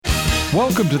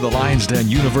Welcome to the Lions Den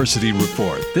University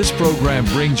Report. This program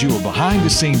brings you a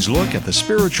behind-the-scenes look at the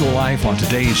spiritual life on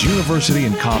today's university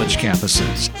and college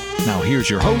campuses. Now here's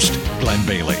your host, Glenn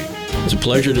Bailey. It's a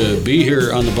pleasure to be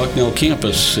here on the Bucknell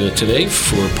campus today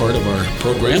for part of our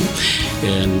program,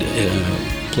 and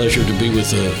pleasure to be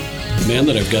with a man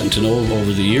that I've gotten to know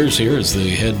over the years here as the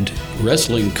head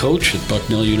wrestling coach at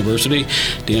Bucknell University,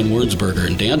 Dan Wirnsberger.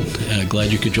 And Dan,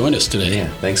 glad you could join us today. Yeah,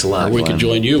 thanks a lot, Or we Glenn. could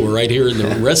join you. We're right here in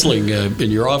the wrestling, in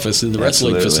your office in the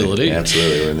wrestling facility.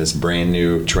 Absolutely. We're in this brand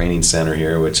new training center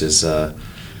here, which has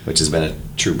been a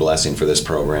true blessing for this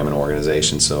program and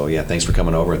organization. So, yeah, thanks for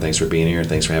coming over, and thanks for being here, and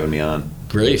thanks for having me on.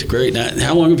 Great. Now,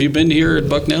 how long have you been here at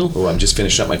Bucknell? Oh, I'm just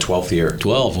finished up my 12th year.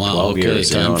 12, wow. 12 okay, years,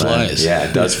 time flies. Yeah,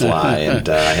 it does fly. And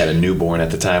I had a newborn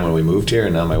at the time when we moved here,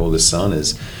 and now my oldest son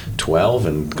is 12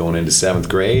 and going into 7th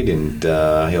grade, and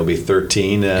he'll be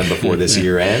 13 before this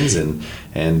year ends. And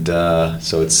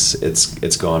so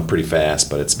it's gone pretty fast,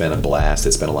 but it's been a blast.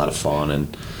 It's been a lot of fun,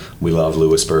 and we love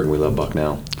Lewisburg, and we love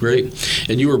Bucknell. Great.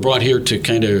 And you were brought here to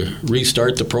kind of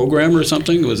restart the program or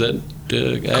something? Was that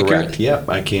accurate? Correct. Yep.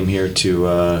 I came here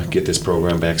to get this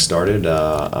program back started.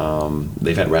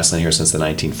 They've had wrestling here since the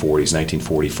 1940s,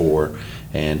 1944.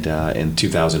 And in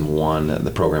 2001,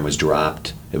 the program was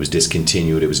dropped. It was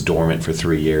discontinued. It was dormant for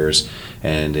 3 years.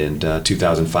 And in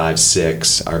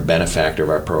 2005-06, our benefactor of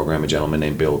our program, a gentleman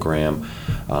named Bill Graham,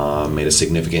 made a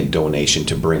significant donation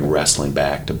to bring wrestling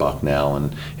back to Bucknell.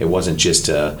 And it wasn't just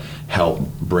to help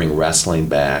bring wrestling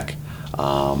back,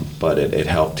 but it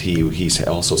helped. He's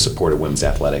also supported women's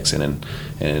athletics, and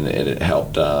it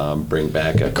helped bring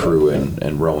back a crew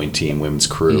and rowing team, women's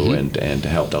crew, and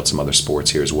helped out some other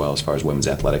sports here as well as far as women's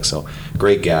athletics. So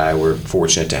great guy. We're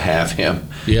fortunate to have him.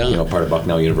 Yeah. Part of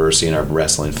Bucknell University and our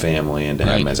wrestling family, and to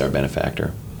have him as our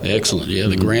benefactor. Excellent. Yeah,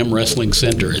 the Graham Wrestling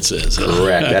Center, it says.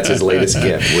 Correct. That's his latest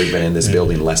gift. We've been in this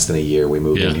building less than a year. We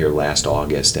moved in here last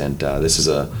August, and this is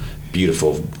a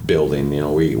beautiful building.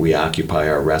 We occupy,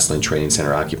 our wrestling training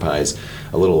center occupies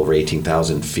a little over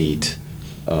 18,000 feet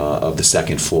of the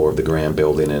second floor of the Graham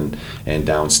building, and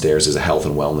downstairs is a health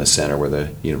and wellness center where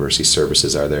the university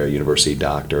services are there, university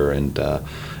doctor and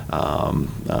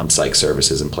psych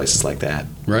services and places like that.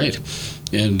 Right.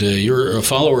 And you're a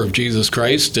follower of Jesus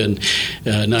Christ, and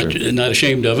not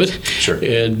ashamed of it. Sure.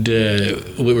 And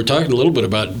we were talking a little bit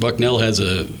about Bucknell has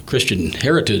a Christian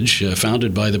heritage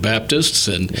founded by the Baptists,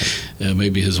 and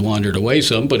maybe has wandered away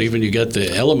some, but even you got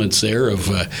the elements there of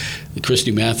the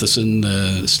Christy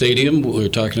Matheson Stadium. We were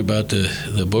talking about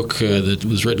the book that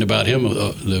was written about him,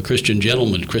 the Christian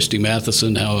gentleman, Christy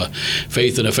Matheson, how a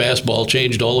faith in a fastball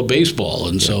changed all of baseball.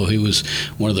 And so he was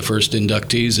one of the first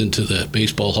inductees into the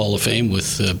Baseball Hall of Fame with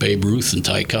Babe Ruth and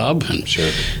Ty Cobb. And sure.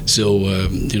 So, a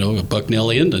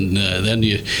Bucknellian, and then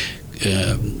you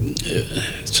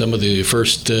some of the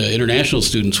first international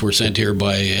students were sent here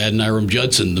by Adoniram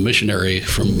Judson, the missionary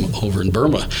from over in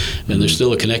Burma, and there's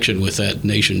still a connection with that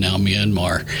nation now,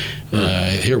 Myanmar,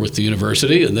 here with the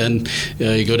university. And then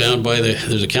you go down by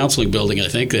there's a counseling building, I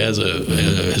think, that has a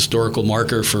historical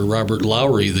marker for Robert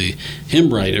Lowry, the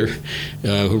hymn writer,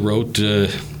 who wrote a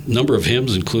number of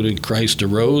hymns, including Christ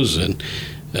Arose and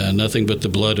Nothing But the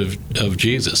Blood of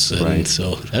Jesus. And right.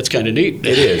 So that's kind of neat.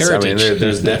 It is. Heritage.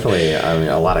 There's definitely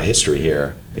a lot of history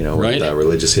here, with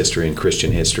religious history and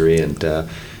Christian history, and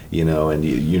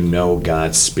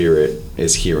God's Spirit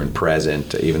is here and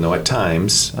present, even though at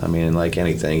times, like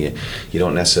anything, you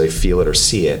don't necessarily feel it or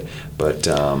see it. But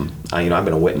I've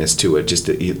been a witness to it just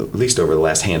at least over the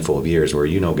last handful of years, where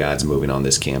God's moving on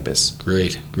this campus.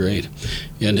 Great.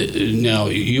 And now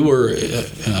you were.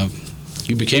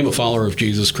 You became a follower of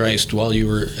Jesus Christ while you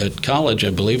were at college,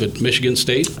 I believe, at Michigan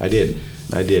State? I did.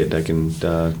 I can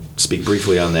speak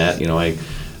briefly on that.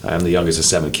 I'm the youngest of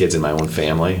 7 kids in my own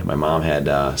family. My mom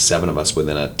had 7 of us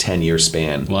within a 10-year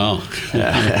span. Wow.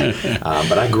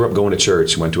 But I grew up going to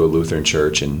church, went to a Lutheran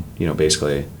church, and,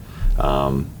 basically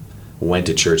went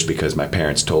to church because my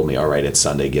parents told me, all right, it's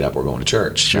Sunday, get up, we're going to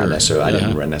church. Sure. I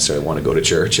didn't necessarily want to go to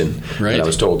church, but I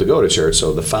was told to go to church,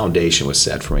 so the foundation was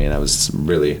set for me, and that was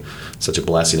really such a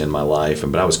blessing in my life.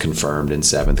 But I was confirmed in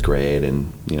 7th grade,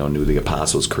 and knew the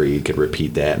Apostles' Creed, could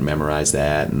repeat that and memorize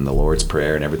that, and the Lord's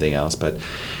Prayer and everything else. But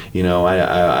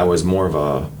I was more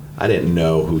of I didn't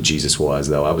know who Jesus was,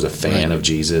 though. I was a fan of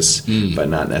Jesus, but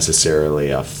not necessarily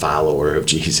a follower of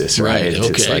Jesus, right? Okay,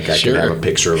 it's like I could have a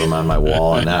picture of him on my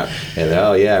wall and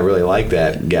oh yeah, I really like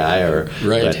that guy,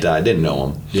 but I didn't know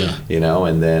him. Yeah.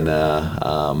 And then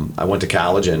I went to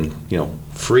college and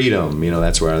freedom.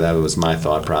 That's where that was my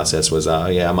thought process was,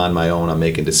 I'm on my own. I'm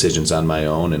making decisions on my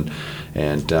own,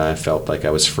 and I felt like I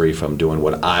was free from doing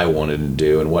what I wanted to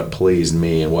do and what pleased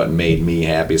me and what made me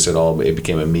happy. So it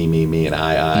became a me, and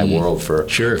I world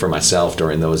for myself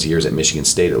during those years at Michigan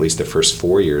State, at least the first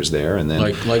 4 years there. And then,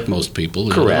 like most people.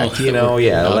 Correct. A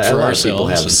lot of people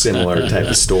have similar type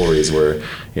of stories where,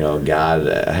 God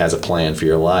has a plan for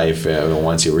your life.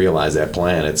 Once you realize that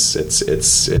plan, it's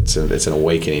an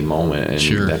awakening moment.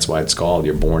 And that's why it's called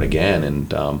You're Born Again. And,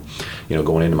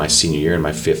 going into my senior year and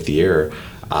my fifth year,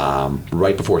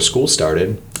 right before school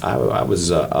started, I was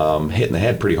hitting the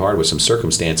head pretty hard with some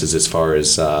circumstances as far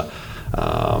as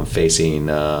facing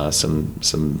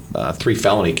some 3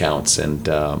 felony counts, and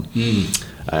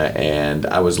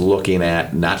I was looking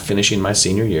at not finishing my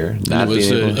senior year. It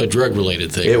was a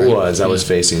drug-related thing. It was. I was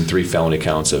facing 3 felony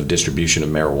counts of distribution of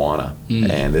marijuana,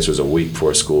 and this was a week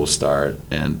before school start.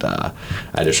 And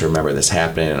I just remember this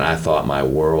happening, and I thought my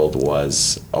world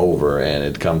was over and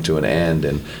had come to an end.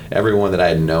 And everyone that I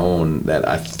had known that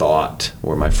I thought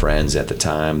were my friends at the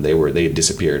time, they had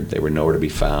disappeared. They were nowhere to be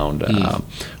found.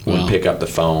 Wouldn't pick up the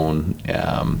phone.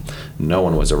 No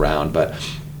one was around, but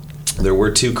there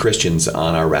were 2 Christians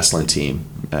on our wrestling team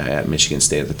at Michigan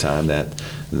State at the time that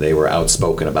they were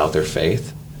outspoken about their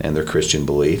faith and their Christian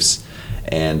beliefs.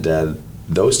 And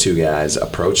those 2 guys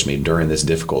approached me during this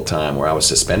difficult time where I was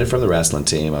suspended from the wrestling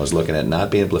team. I was looking at not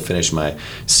being able to finish my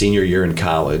senior year in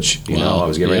college. I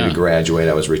was getting ready to graduate.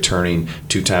 I was returning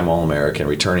 2-time All-American,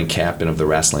 returning captain of the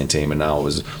wrestling team, and now I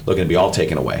was looking to be all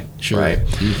taken away. Sure. Right?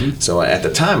 Mm-hmm. So at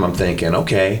the time, I'm thinking,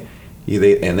 okay,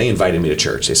 they invited me to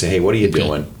church. They say, hey, what are you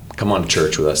doing? Come on to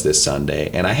church with us this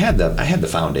Sunday. And I had the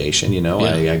foundation,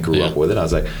 I grew up with it. I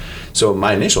was like, so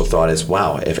my initial thought is,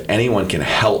 wow, if anyone can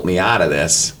help me out of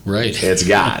this, it's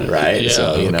God, right?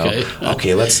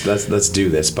 Okay, let's do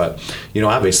this. But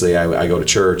obviously I go to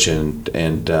church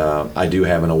and I do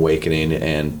have an awakening,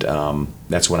 and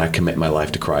that's when I commit my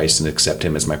life to Christ and accept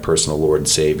Him as my personal Lord and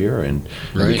Savior, and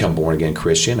become born again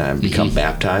Christian. I become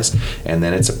baptized, and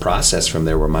then it's a process from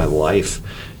there where my life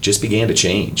just began to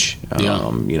change.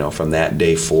 From that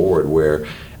day forward, where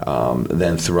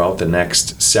then throughout the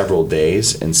next several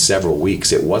days and several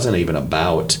weeks, it wasn't even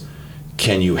about,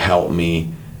 can you help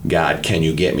me, God, can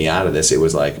you get me out of this? It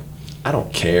was like, I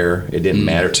don't care. It didn't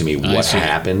matter to me what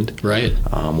happened. Right.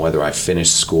 Whether I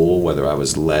finished school, whether I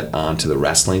was let onto the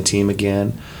wrestling team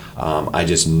again. I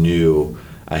just knew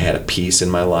I had a peace in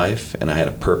my life and I had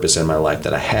a purpose in my life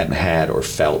that I hadn't had or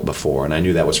felt before. And I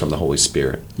knew that was from the Holy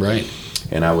Spirit. Right.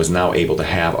 And I was now able to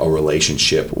have a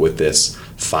relationship with this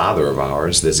Father of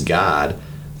ours, this God,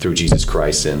 through Jesus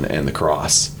Christ and the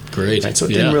cross. Great. Right? So it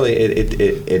didn't really,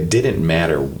 it didn't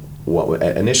matter what.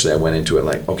 Initially I went into it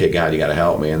like, okay, God, you got to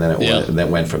help me, and then it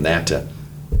went from that to,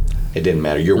 it didn't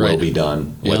matter. Your will be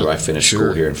done, whether I finish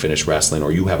school here and finish wrestling,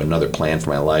 or you have another plan for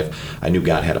my life. I knew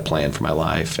God had a plan for my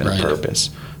life and a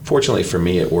purpose. Fortunately for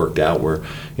me, it worked out where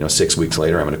 6 weeks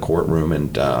later I'm in a courtroom,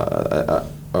 and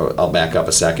I'll back up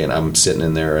a second. I'm sitting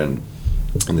in there in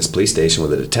this police station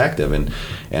with a detective,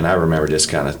 and I remember just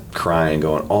kind of crying,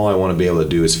 going, all I want to be able to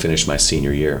do is finish my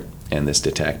senior year. And this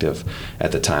detective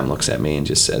at the time looks at me and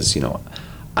just says,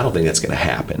 I don't think that's going to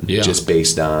happen. Just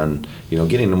based on,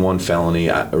 getting 1 felony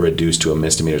reduced to a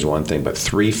misdemeanor is one thing, but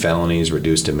 3 felonies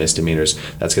reduced to misdemeanors,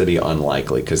 that's going to be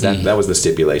unlikely, because that was the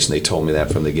stipulation. They told me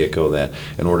that from the get-go, that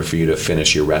in order for you to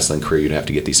finish your wrestling career, you'd have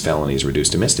to get these felonies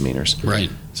reduced to misdemeanors. Right.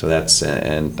 So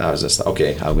and I was just,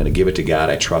 okay, I'm going to give it to God.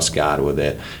 I trust God with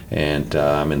it. And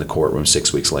I'm in the courtroom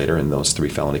 6 weeks later, and those 3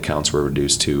 felony counts were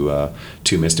reduced to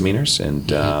 2 misdemeanors. And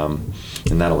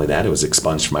not only that, it was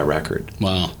expunged from my record.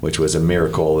 Wow. Which was a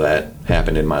miracle that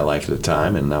happened in my life at the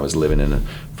time, and I was living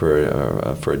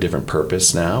for a different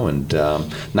purpose now. And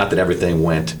not that everything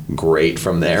went great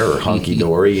from there or hunky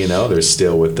dory. There's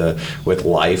still with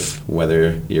life,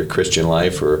 whether your Christian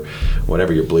life or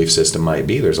whatever your belief system might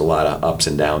be, there's a lot of ups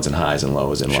and downs and highs and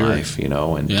lows in life.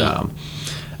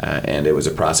 And it was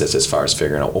a process as far as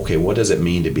figuring out, okay, what does it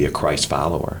mean to be a Christ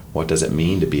follower? What does it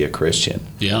mean to be a Christian?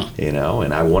 Yeah.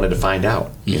 And I wanted to find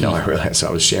out. I realized, so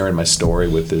I was sharing my story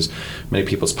with as many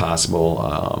people as possible.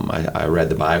 I read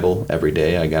the Bible every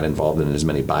day. I got involved in as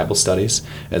many Bible studies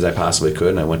as I possibly could,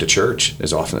 and I went to church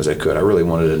as often as I could. I really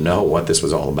wanted to know what this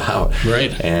was all about.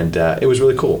 Right. And it was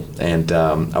really cool. And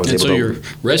I was able to. So your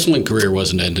wrestling career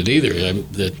wasn't ended either.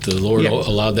 That the Lord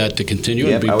allowed that to continue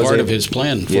and be part of His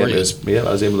plan for you.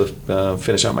 I was able to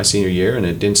finish out my senior year, and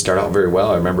it didn't start out very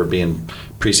well. I remember being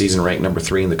preseason ranked number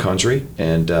 3 in the country,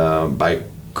 and by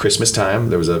Christmas time,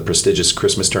 there was a prestigious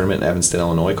Christmas tournament in Evanston,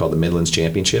 Illinois called the Midlands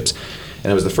Championships,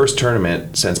 And it was the first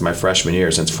tournament since my freshman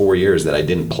year, since 4 years, that I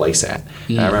didn't place at.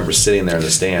 And I remember sitting there in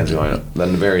the stands going,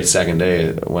 then the very second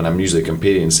day when I'm usually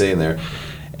competing, sitting there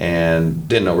and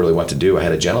didn't know really what to do. I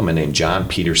had a gentleman named John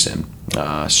Peterson,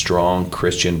 strong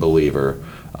Christian believer.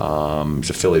 He's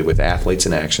affiliated with Athletes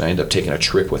in Action. I ended up taking a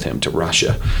trip with him to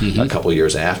Russia a couple of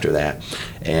years after that.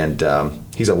 And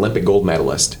he's an Olympic gold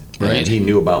medalist. Right. And he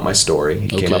knew about my story. He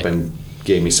came up and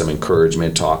gave me some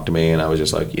encouragement, talked to me, and I was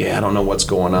just like, I don't know what's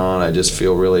going on. I just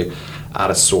feel really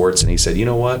out of sorts. And he said, you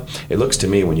know what? It looks to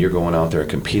me when you're going out there and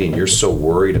competing, you're so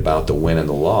worried about the win and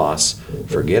the loss.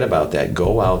 Forget about that.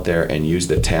 Go out there and use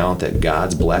the talent that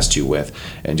God's blessed you with,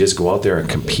 and just go out there and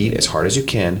compete as hard as you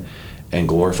can and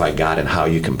glorify God in how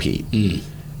you compete. And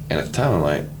at the time, I'm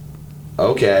like,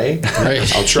 okay,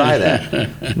 I'll try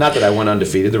that. Not that I went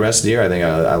undefeated the rest of the year. I think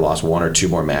I lost 1 or 2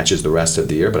 more matches the rest of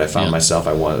the year, but I found myself,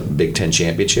 I won a Big Ten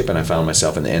championship, and I found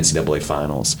myself in the NCAA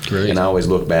finals. And I always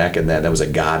look back at that. That was a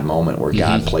God moment where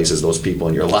God places those people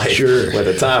in your life. But at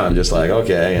the time, I'm just like,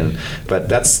 okay. But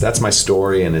that's my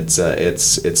story, and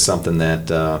it's something that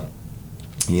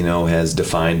has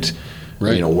defined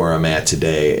where I'm at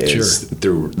today is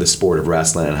through the sport of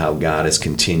wrestling, and how God has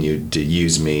continued to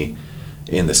use me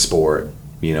in the sport,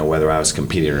 whether I was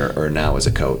competing or now as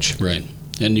a coach. Right.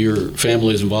 And your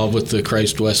family is involved with the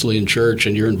Christ Wesleyan Church,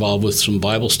 and you're involved with some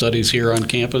Bible studies here on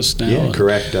campus now? Yeah,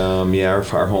 correct.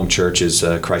 Our home church is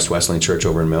Christ Wesleyan Church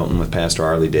over in Milton with Pastor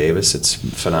Arlie Davis. It's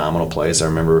a phenomenal place. I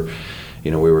remember,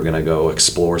 we were going to go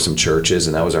explore some churches,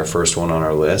 and that was our first one on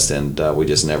our list, and we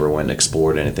just never went and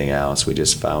explored anything else. We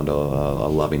just found a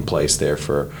loving place there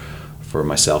for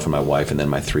myself and my wife, and then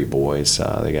my 3 boys.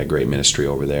 They got great ministry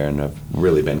over there, and I've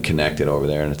really been connected over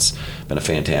there, and it's been a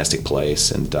fantastic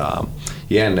place. And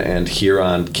and here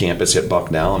on campus at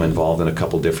Bucknell, I'm involved in a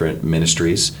couple different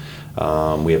ministries.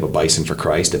 We have a Bison for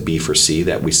Christ, a B for C,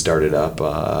 that we started up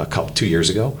 2 years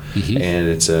ago, and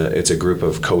it's a group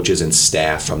of coaches and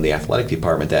staff from the athletic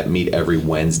department that meet every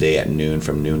Wednesday at noon,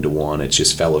 from noon to 1. It's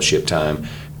just fellowship time,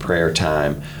 prayer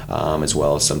time, as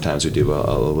well as sometimes we do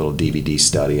a little DVD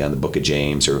study on the Book of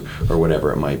James or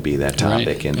whatever it might be, that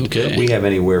topic. And we have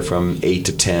anywhere from 8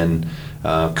 to 10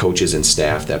 coaches and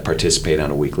staff that participate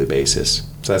on a weekly basis.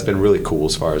 So that's been really cool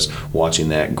as far as watching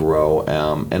that grow,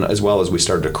 and as well as we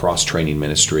started a cross-training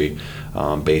ministry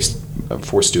based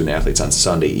for student athletes on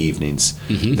Sunday evenings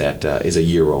that is a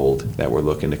year old, that we're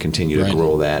looking to continue to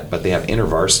grow that. But they have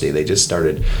InterVarsity. They just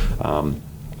started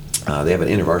they have an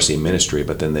InterVarsity ministry,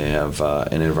 but then they have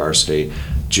an InterVarsity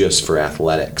just for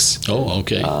athletics. Oh,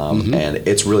 okay. And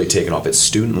it's really taken off. It's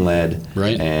student-led,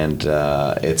 and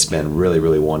it's been really,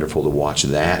 really wonderful to watch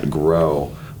that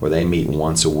grow, where they meet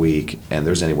once a week, and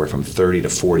there's anywhere from 30 to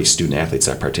 40 student athletes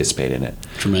that participate in it.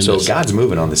 Tremendous. So God's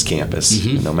moving on this campus.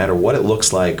 No matter what it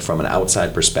looks like from an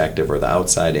outside perspective, or the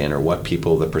outside in, or what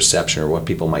people, the perception, or what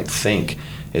people might think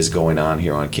is going on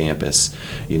here on campus,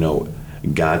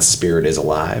 God's Spirit is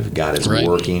alive. God is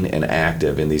working and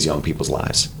active in these young people's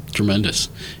lives. Tremendous.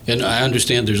 And I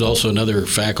understand there's also another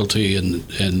faculty and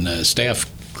staff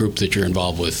group that you're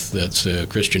involved with that's a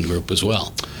Christian group as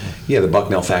well. Yeah, the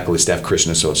Bucknell Faculty Staff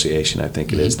Christian Association, I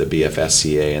think it is, the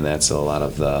BFSCA, and that's a lot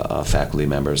of the faculty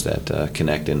members that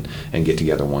connect and get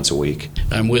together once a week.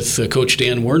 I'm with Coach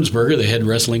Dan Wirnsberger, the head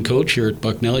wrestling coach here at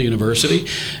Bucknell University,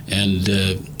 and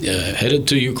headed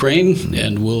to Ukraine,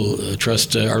 and we'll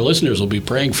trust our listeners will be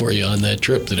praying for you on that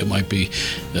trip, that it might be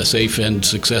safe and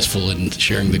successful in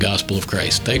sharing the gospel of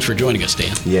Christ. Thanks for joining us,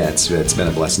 Dan. Yeah, it's been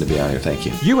a blessing to be on here. Thank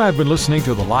you. You have been listening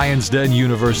to the Lions Den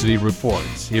University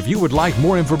Reports. If you would like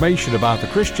more information about the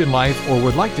Christian life, or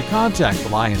would like to contact the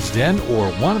Lions Den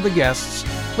or one of the guests,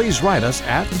 please write us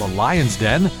at the Lions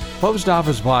Den, Post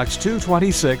Office Box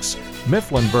 226,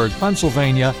 Mifflinburg,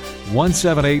 Pennsylvania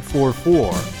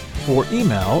 17844, or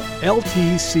email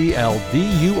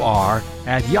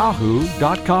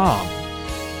ltcldur@yahoo.com.